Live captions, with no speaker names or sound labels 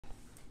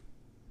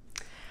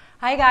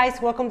Hi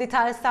guys, welcome to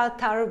Italian Style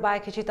Tarot by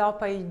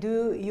Catchit-up. I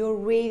do your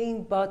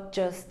reading, but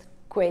just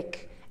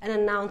quick. An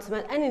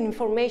announcement and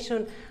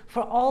information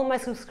for all my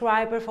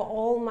subscribers, for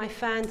all my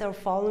fans that are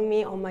following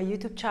me on my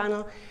YouTube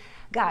channel.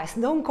 Guys,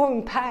 don't go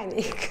in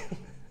panic.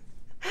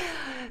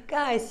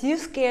 Guys, you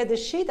scared the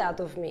shit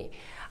out of me.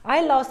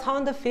 I lost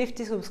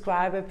 150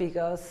 subscribers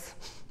because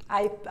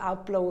I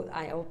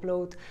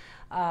upload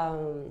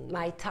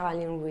my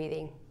Italian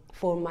reading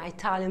for my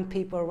Italian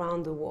people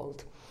around the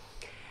world.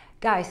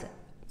 Guys,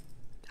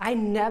 I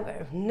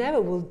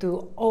never will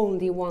do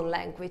only one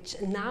language.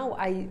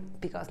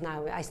 Because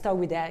now I start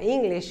with the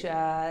English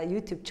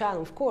YouTube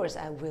channel, of course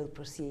I will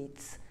proceed.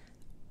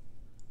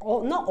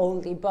 Not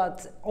only,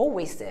 but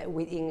always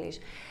with English.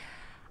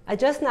 I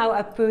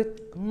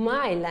put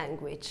my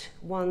language,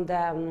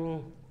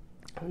 the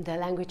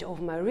language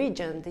of my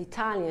region, the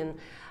Italian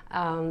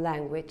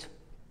language.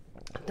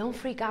 Don't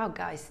freak out,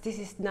 guys. This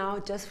is now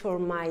just for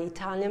my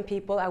Italian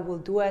people. I will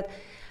do it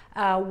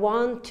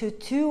 1 to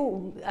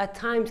 2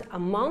 times a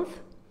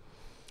month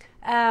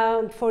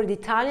for the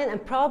Italian,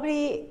 and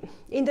probably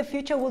in the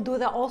future we'll do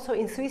that also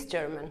in Swiss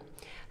German.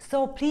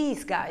 So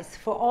please guys,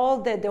 for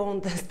all that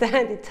don't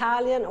understand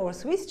Italian or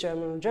Swiss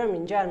German or German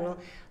in general,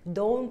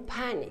 don't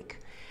panic.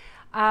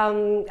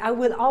 I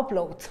will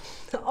upload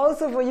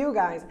also for you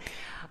guys.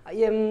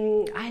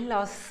 I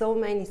lost so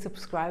many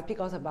subscribers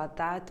because about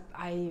that.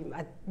 I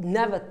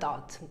never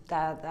thought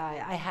that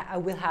I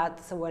will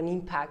have an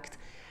impact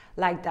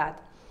like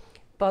that.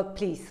 But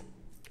please,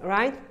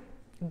 right?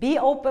 Be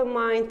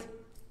open-minded.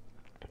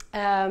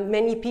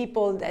 Many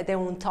people, they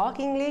don't talk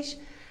English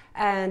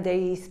and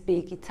they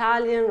speak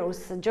Italian or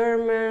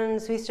German,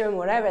 Swiss German,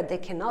 whatever. They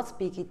cannot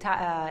speak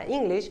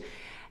English,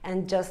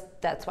 and just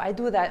that's why I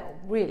do that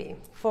really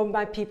for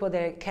my people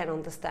that can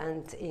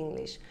understand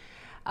English.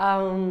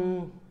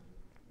 But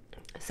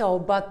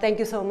thank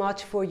you so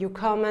much for your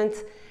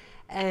comments,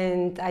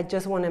 and I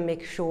just want to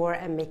make sure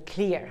and make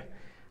clear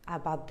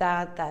about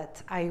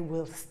that I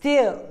will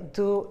still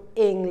do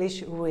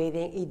English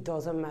reading. It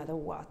doesn't matter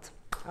what.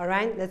 All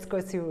right, let's go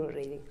through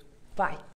reading. Bye.